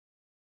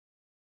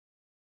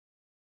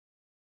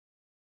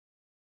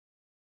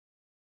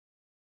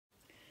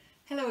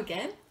Hello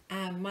again,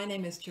 my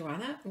name is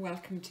Joanna and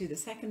welcome to the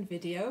second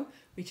video,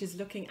 which is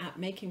looking at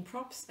making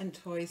props and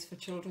toys for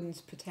children's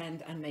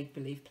pretend and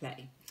make-believe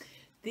play.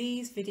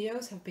 These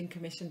videos have been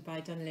commissioned by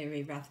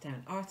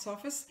Laoghaire-Rathdown Arts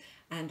Office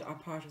and are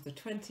part of the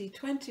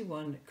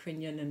 2021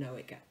 Crinne na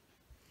Noige.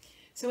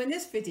 So in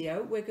this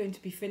video we're going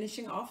to be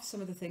finishing off some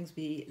of the things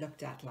we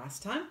looked at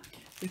last time,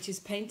 which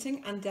is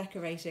painting and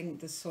decorating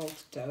the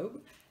salt dough,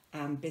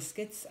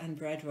 biscuits and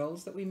bread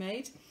rolls that we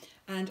made,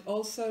 and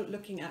also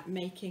looking at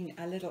making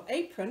a little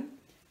apron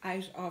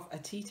out of a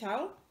tea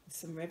towel with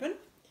some ribbon.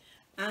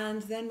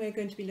 And then we're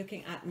going to be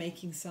looking at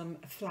making some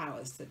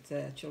flowers that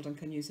the children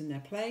can use in their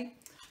play.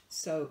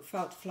 So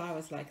felt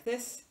flowers like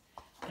this,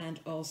 and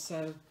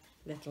also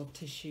little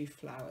tissue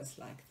flowers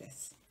like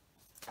this.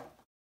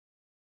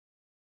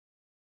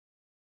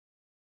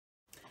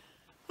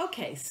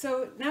 Okay,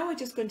 so now we're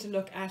just going to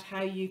look at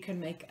how you can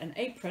make an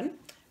apron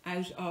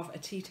out of a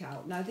tea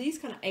towel. Now these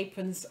kind of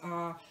aprons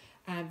are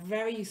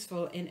very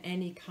useful in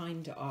any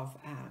kind of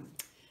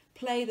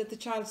play that the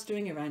child's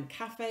doing around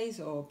cafes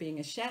or being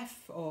a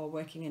chef or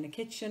working in a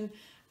kitchen,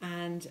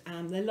 and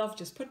they love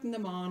just putting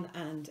them on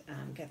and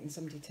getting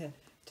somebody to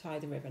tie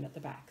the ribbon at the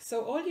back.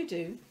 So all you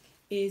do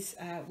is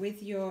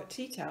with your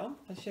tea towel,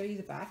 I'll show you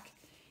the back,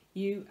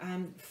 you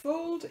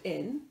fold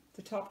in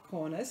the top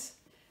corners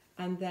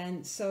and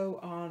then sew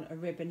on a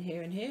ribbon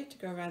here and here to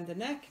go around the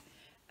neck,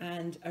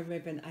 and a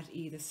ribbon at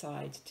either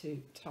side to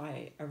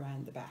tie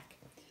around the back.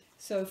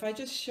 So if I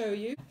just show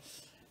you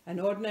an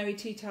ordinary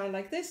tea towel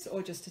like this,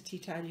 or just a tea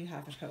towel you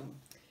have at home.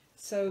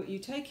 So you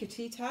take your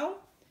tea towel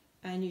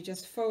and you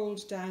just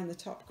fold down the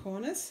top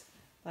corners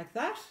like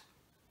that,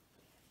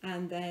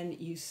 and then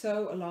you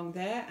sew along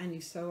there and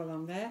you sew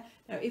along there.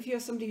 Now if you're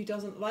somebody who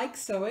doesn't like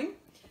sewing,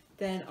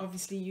 then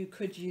obviously you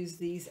could use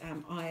these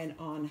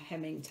iron-on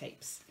hemming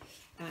tapes.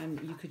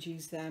 You could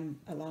use them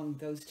along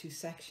those two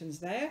sections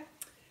there.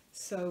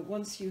 So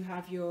once you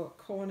have your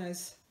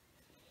corners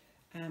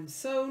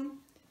sewn,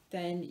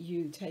 then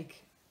you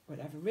take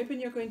whatever ribbon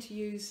you're going to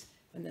use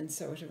and then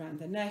sew it around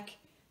the neck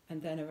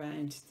and then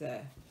around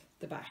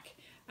the back.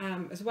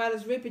 As well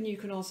as ribbon, you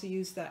can also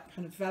use that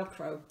kind of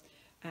Velcro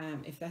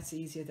if that's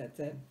easier, that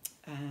the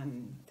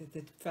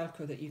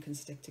Velcro that you can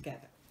stick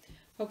together.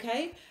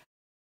 Okay.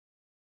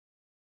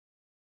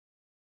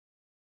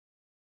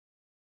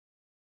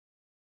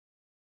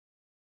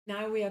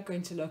 Now we are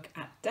going to look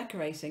at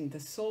decorating the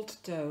salt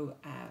dough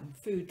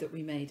food that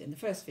we made in the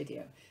first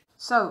video.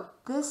 So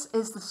this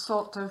is the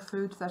salt dough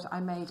food that I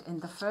made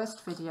in the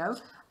first video,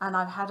 and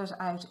I've had it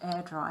out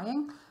air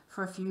drying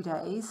for a few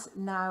days.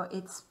 Now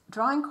it's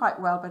drying quite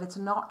well, but it's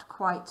not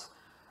quite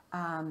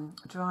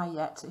dry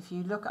yet. If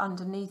you look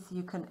underneath,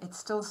 it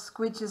still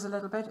squidges a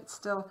little bit. It's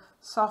still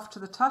soft to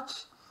the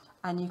touch,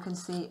 and you can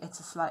see it's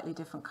a slightly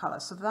different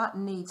color. So that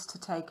needs to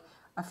take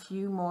a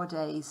few more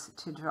days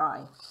to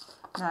dry.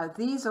 Now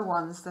these are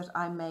ones that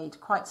I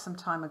made quite some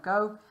time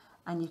ago,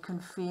 and you can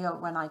feel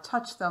when I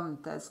touch them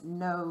there's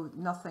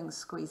nothing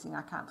squeezing.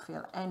 I can't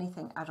feel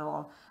anything at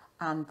all,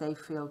 and they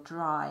feel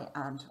dry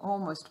and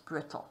almost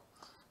brittle,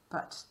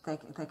 but they're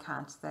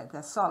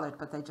solid,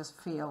 but they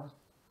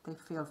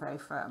feel very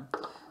firm.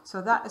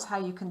 So that is how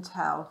you can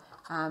tell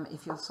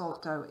if your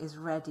salt dough is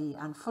ready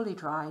and fully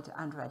dried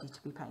and ready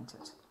to be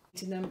painted.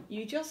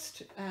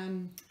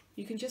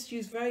 You can just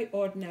use very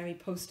ordinary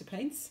poster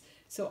paints.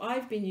 So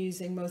I've been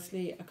using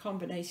mostly a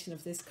combination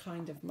of this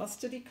kind of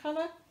mustardy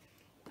colour,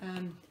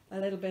 a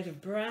little bit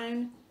of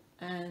brown,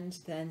 and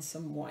then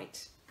some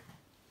white.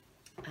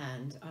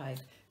 And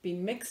I've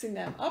been mixing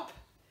them up,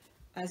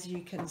 as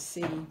you can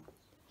see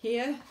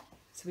here.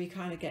 So we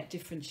kind of get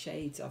different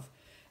shades of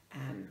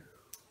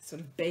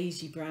sort of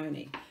beigey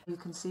brownie. You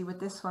can see with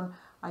this one,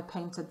 I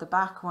painted the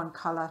back one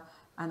colour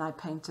and I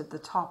painted the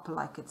top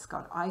like it's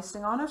got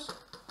icing on it.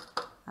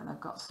 And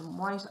I've got some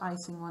white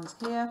icing ones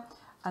here.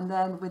 And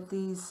then with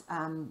these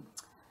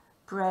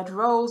bread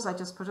rolls, I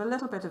just put a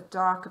little bit of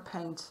darker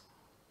paint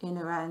in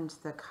around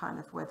the kind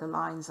of where the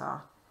lines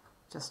are,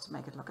 just to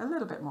make it look a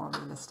little bit more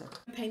realistic.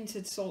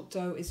 Painted salt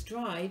dough is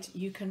dried,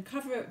 you can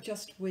cover it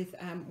just with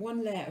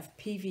one layer of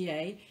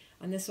PVA,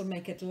 and this will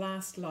make it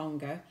last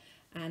longer,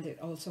 and it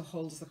also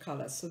holds the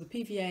colours. So the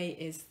PVA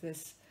is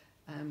this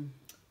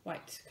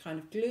white kind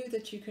of glue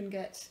that you can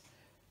get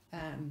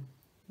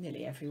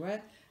nearly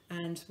everywhere.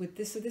 And with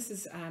this, so this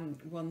is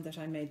one that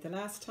I made the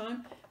last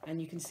time,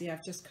 and you can see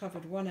I've just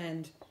covered one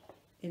end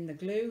in the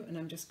glue, and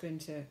I'm just going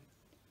to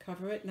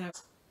cover it now.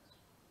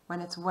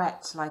 When it's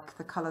wet, like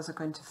the colours are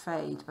going to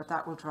fade, but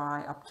that will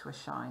dry up to a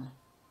shine.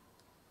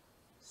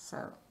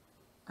 So,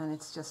 and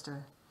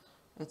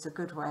it's a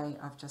good way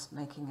of just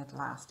making it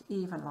last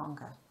even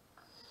longer.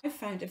 I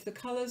found if the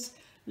colours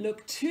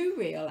look too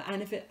real,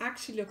 and if it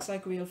actually looks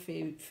like real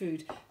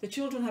food, the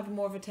children have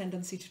more of a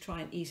tendency to try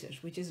and eat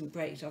it, which isn't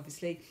great,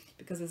 obviously,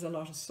 because there's a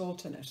lot of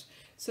salt in it.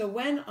 So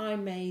when I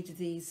made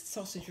these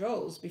sausage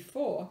rolls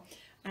before,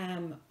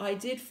 I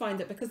did find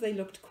that because they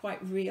looked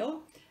quite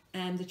real,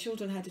 the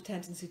children had a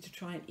tendency to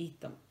try and eat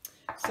them.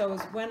 So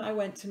when I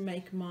went to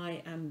make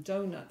my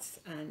donuts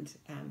and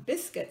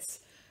biscuits,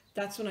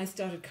 that's when I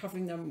started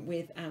covering them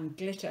with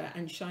glitter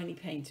and shiny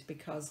paint,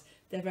 because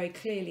they're very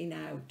clearly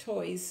now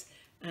toys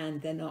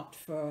and they're not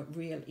for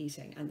real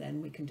eating. And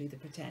then we can do the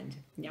pretend.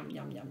 Yum,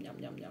 yum, yum, yum,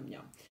 yum, yum,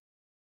 yum.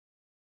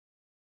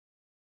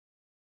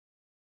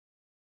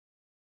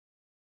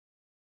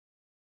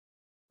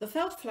 The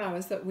felt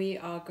flowers that we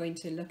are going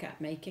to look at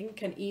making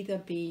can either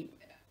be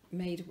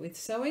made with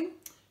sewing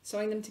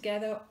them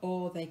together,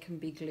 or they can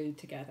be glued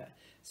together.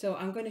 So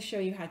I'm going to show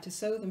you how to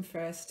sew them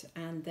first,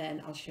 and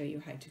then I'll show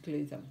you how to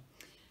glue them.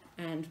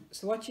 And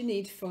so what you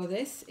need for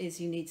this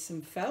is you need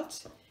some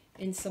felt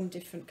in some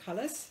different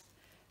colours.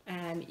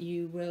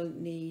 You will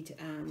need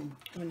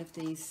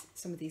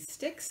some of these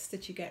sticks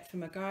that you get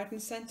from a garden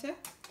centre.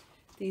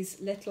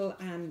 These little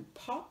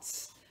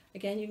pots.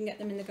 Again, you can get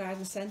them in the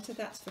garden centre.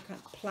 That's for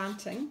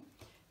planting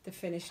the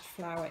finished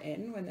flower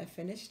in. When they're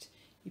finished,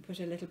 you put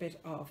a little bit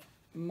of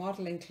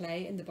modelling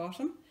clay in the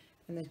bottom,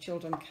 and the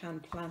children can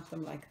plant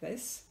them like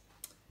this,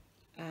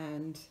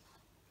 and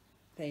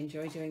they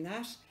enjoy doing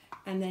that.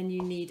 And then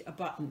you need a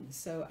button.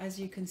 So as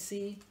you can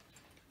see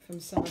from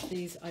some of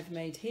these I've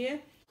made here,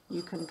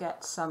 you can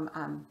get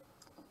some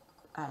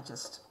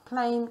just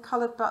plain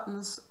coloured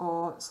buttons,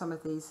 or some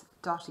of these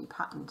dotty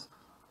patterned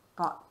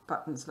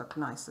buttons look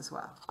nice as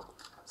well.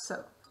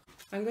 So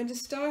I'm going to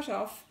start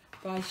off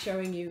by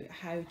showing you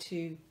how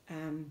to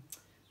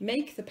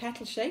make the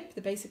petal shape,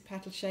 the basic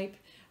petal shape,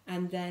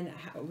 and then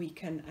how we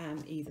can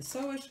either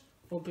sew it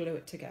or glue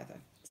it together.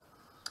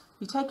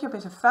 You take your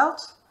bit of felt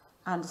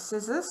and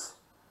scissors,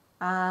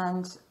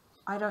 and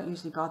I don't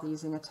usually bother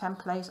using a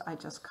template. I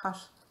just cut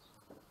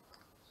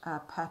a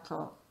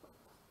petal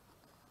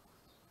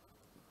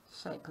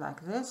shape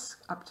like this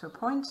up to a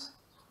point,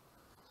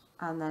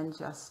 and then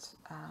just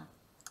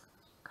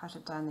cut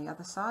it down the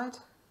other side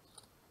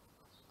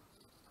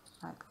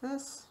like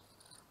this.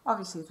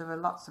 Obviously there are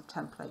lots of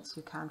templates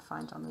you can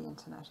find on the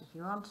internet if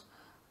you want,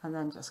 and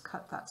then just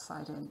cut that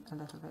side in a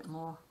little bit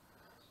more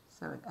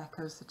so it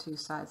echoes the two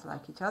sides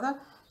like each other.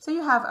 So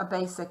you have a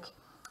basic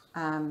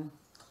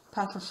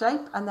petal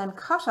shape, and then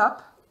cut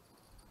up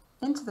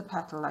into the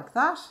petal like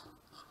that,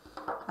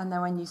 and then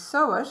when you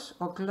sew it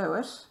or glue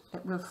it,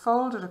 it will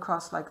fold it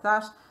across like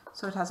that,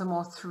 so it has a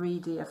more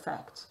 3D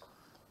effect.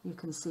 You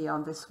can see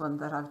on this one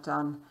that I've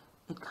done,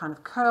 it kind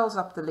of curls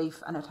up the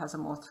leaf and it has a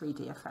more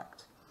 3D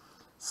effect.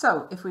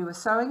 So if we were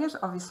sewing it,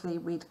 obviously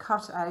we'd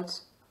cut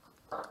out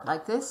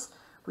like this.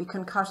 We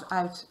can cut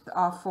out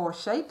our 4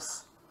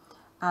 shapes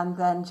and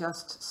then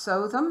just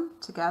sew them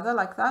together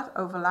like that,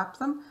 overlap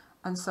them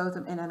and sew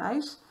them in and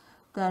out.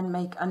 Then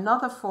make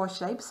another 4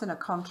 shapes in a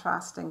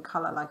contrasting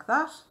colour like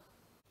that.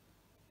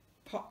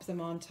 Pop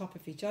them on top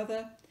of each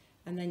other,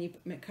 and then you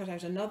cut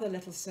out another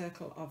little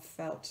circle of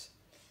felt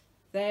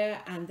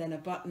there, and then a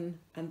button,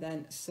 and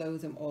then sew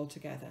them all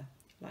together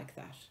like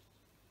that.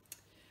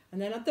 And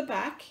then at the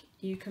back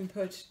you can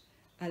put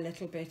a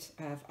little bit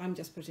of, I'm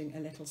just putting a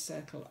little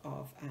circle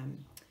of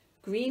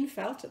green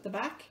felt at the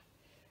back,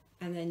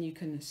 and then you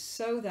can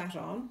sew that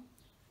on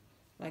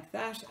like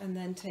that, and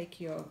then take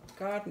your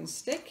garden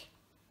stick,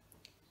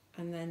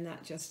 and then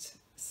that just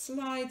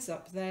slides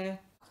up there.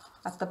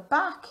 At the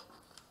back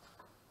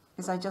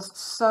is I just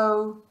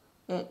sew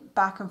it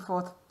back and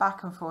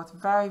forth,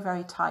 very,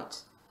 very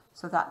tight,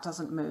 so that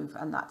doesn't move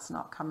and that's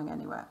not coming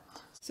anywhere.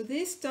 So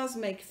this does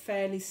make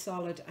fairly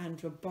solid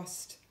and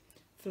robust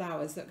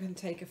flowers that can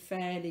take a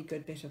fairly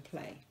good bit of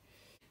play.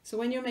 So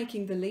when you're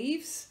making the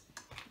leaves,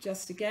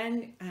 just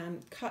again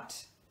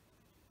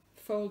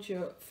fold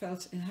your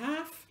felt in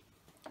half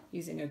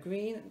using a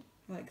green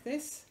like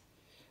this,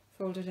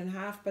 fold it in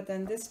half, but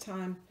then this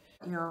time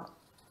your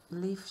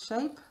leaf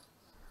shape,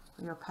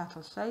 your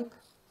petal shape,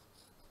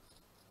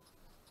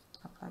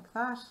 up like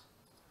that,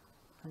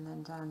 and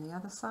then down the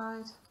other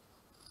side.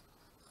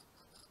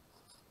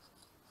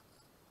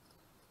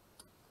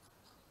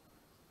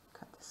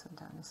 Cut this one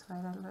down this way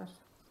a little bit,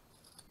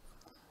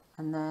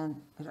 and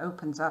then it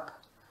opens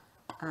up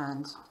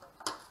and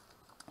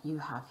you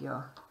have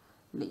your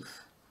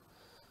leaf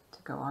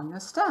to go on your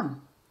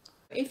stem.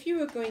 If you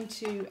were going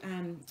to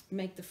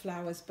make the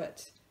flowers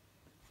but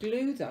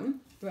glue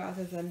them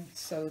rather than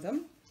sew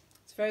them,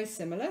 it's very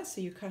similar.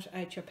 So you cut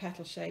out your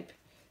petal shape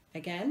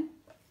again,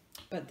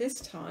 but this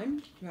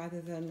time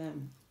rather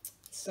than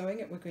sewing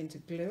it, we're going to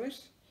glue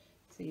it.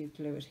 So you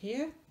glue it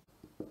here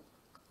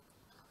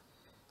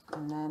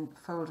and then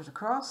fold it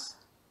across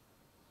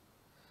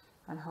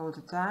and hold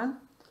it down.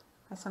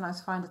 I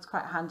sometimes find it's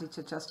quite handy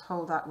to just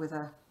hold that with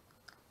a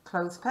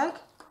clothes peg.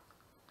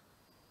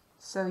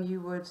 So you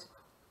would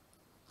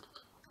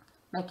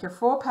make your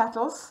 4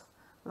 petals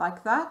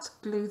like that,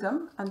 glue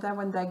them, and then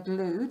when they're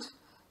glued,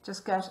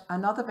 just get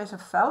another bit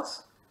of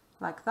felt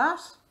like that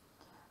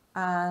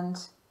and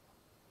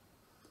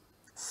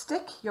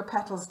stick your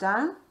petals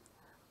down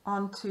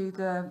onto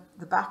the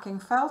backing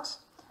felt,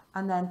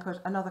 and then put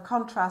another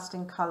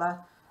contrasting colour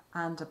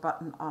and a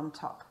button on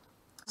top.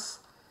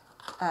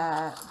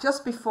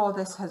 Just before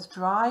this has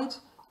dried,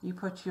 you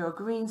put your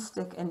green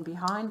stick in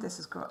behind. This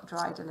has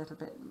dried a little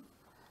bit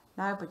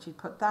now, but you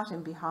put that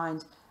in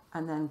behind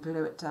and then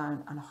glue it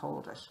down and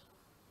hold it.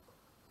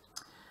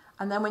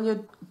 And then when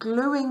you're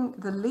gluing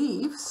the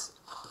leaves,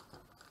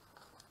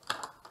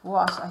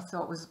 what I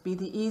thought would be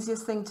the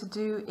easiest thing to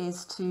do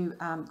is to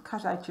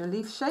cut out your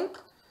leaf shape,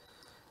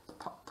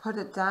 put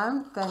it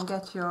down, then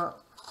get your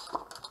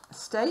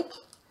stake,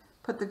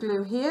 put the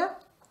glue here,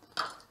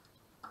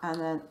 and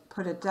then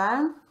put it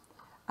down,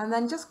 and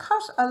then just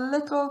cut a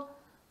little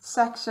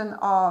section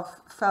of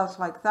felt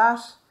like that,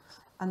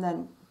 and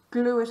then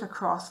glue it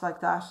across like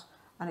that.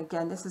 And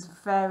again, this is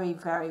very,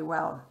 very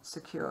well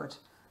secured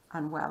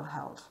and well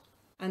held.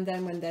 And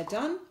then when they're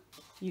done,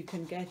 you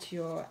can get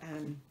your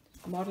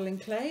modelling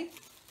clay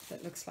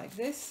that looks like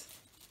this,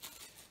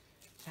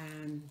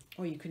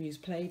 or you can use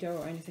Play-Doh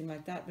or anything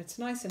like that, but it's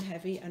nice and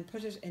heavy, and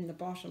put it in the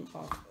bottom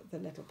of the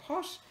little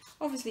pot.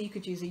 Obviously you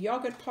could use a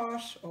yogurt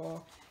pot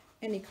or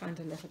any kind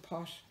of little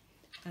pot,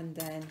 and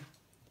then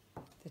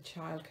the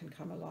child can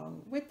come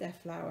along with their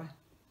flower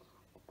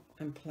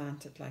and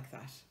plant it like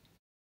that.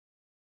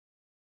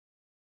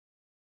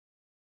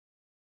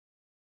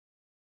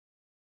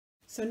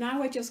 So now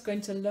we're just going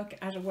to look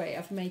at a way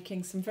of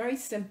making some very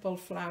simple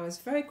flowers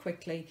very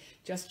quickly,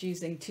 just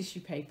using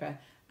tissue paper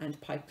and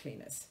pipe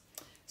cleaners.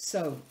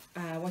 So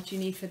what you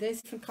need for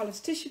this, different colours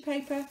tissue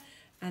paper,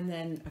 and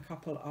then a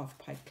couple of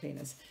pipe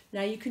cleaners.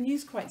 Now you can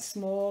use quite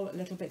small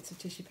little bits of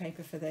tissue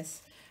paper for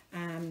this.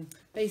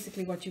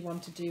 Basically what you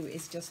want to do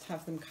is just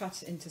have them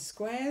cut into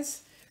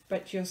squares,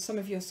 but some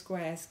of your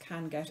squares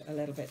can get a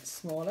little bit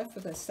smaller for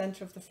the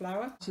centre of the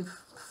flower. To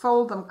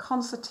fold them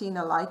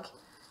concertina-like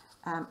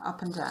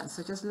up and down.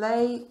 So just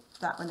lay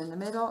that one in the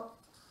middle,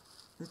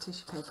 the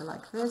tissue paper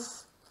like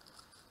this,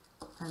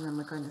 and then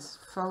we're going to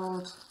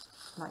fold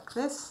like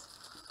this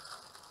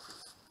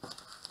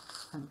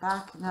and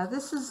back. Now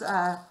this is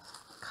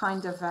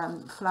kind of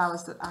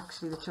flowers that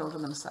actually the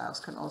children themselves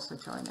can also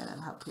join in and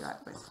help you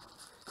out with.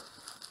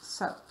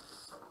 So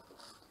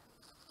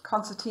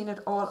concertina it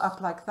all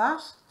up like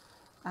that,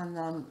 and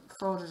then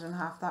fold it in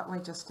half that way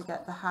just to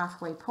get the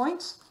halfway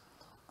point.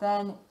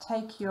 Then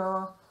take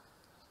your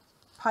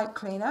pipe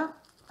cleaner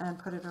and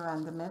put it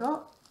around the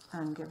middle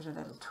and give it a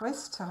little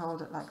twist to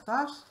hold it like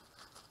that.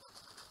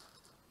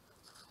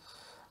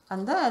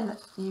 And then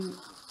you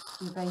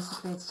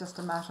basically, it's just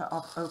a matter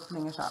of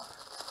opening it up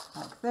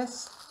like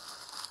this,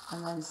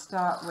 and then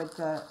start with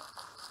the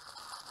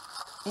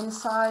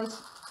inside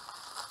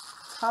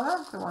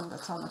colour, the one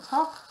that's on the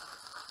top.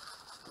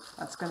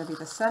 That's going to be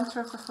the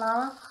centre of the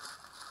flower.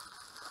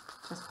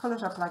 Just pull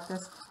it up like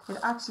this. It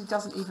actually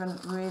doesn't even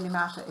really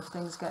matter if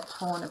things get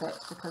torn a bit,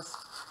 because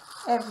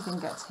everything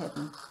gets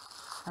hidden.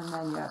 And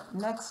then your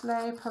next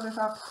layer, pull it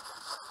up,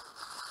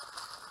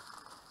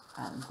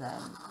 and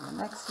then your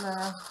next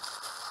layer.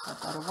 I've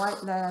got a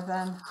white layer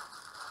then.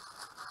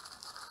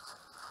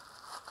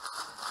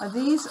 Now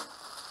these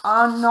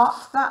are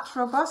not that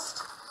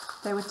robust.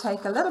 They would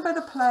take a little bit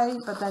of play,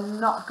 but they're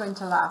not going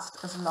to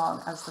last as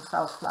long as the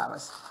felt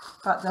flowers.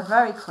 But they're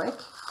very quick,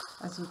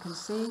 as you can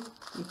see.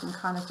 You can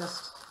kind of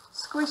just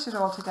squish it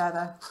all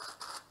together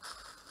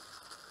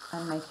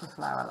and make your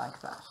flower like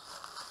that.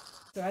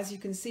 So as you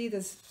can see,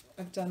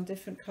 I've done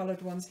different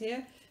coloured ones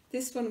here.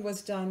 This one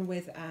was done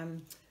with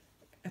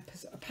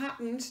a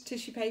patterned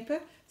tissue paper.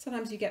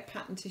 Sometimes you get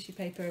patterned tissue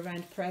paper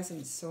around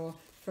presents or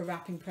for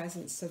wrapping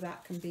presents, so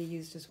that can be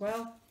used as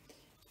well.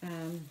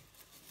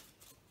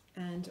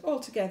 And all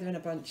together in a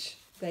bunch,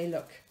 they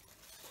look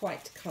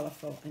quite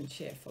colourful and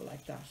cheerful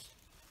like that.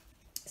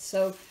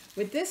 So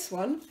with this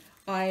one,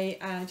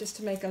 just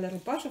to make a little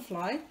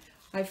butterfly,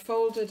 I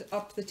folded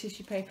up the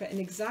tissue paper in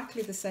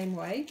exactly the same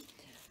way.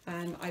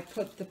 I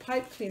put the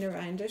pipe clean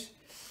around it,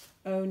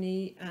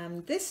 only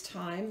this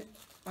time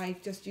I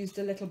just used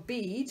a little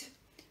bead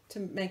to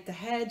make the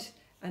head,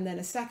 and then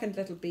a second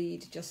little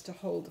bead just to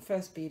hold the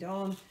first bead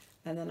on,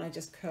 and then I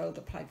just curled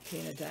the pipe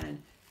cleaner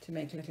down to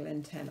make little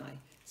antennae.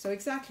 So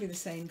exactly the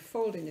same,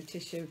 folding the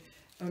tissue,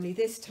 only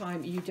this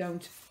time you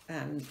don't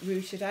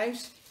ruche it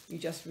out, you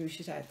just ruche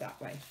it out that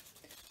way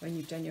when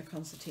you've done your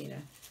concertina,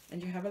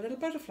 and you have a little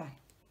butterfly.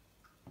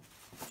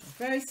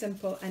 Very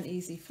simple and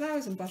easy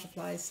flowers and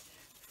butterflies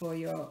for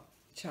your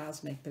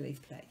child's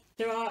make-believe play.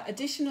 There are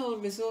additional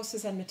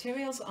resources and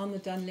materials on the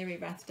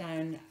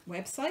Laoghaire-Rathdown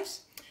website.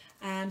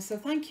 So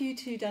thank you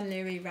to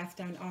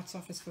Laoghaire-Rathdown Arts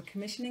Office for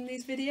commissioning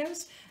these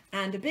videos,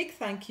 and a big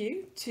thank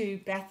you to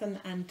Bethan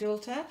and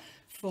Dulta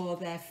for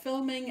their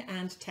filming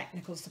and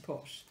technical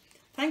support.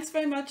 Thanks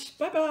very much.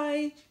 Bye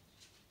bye.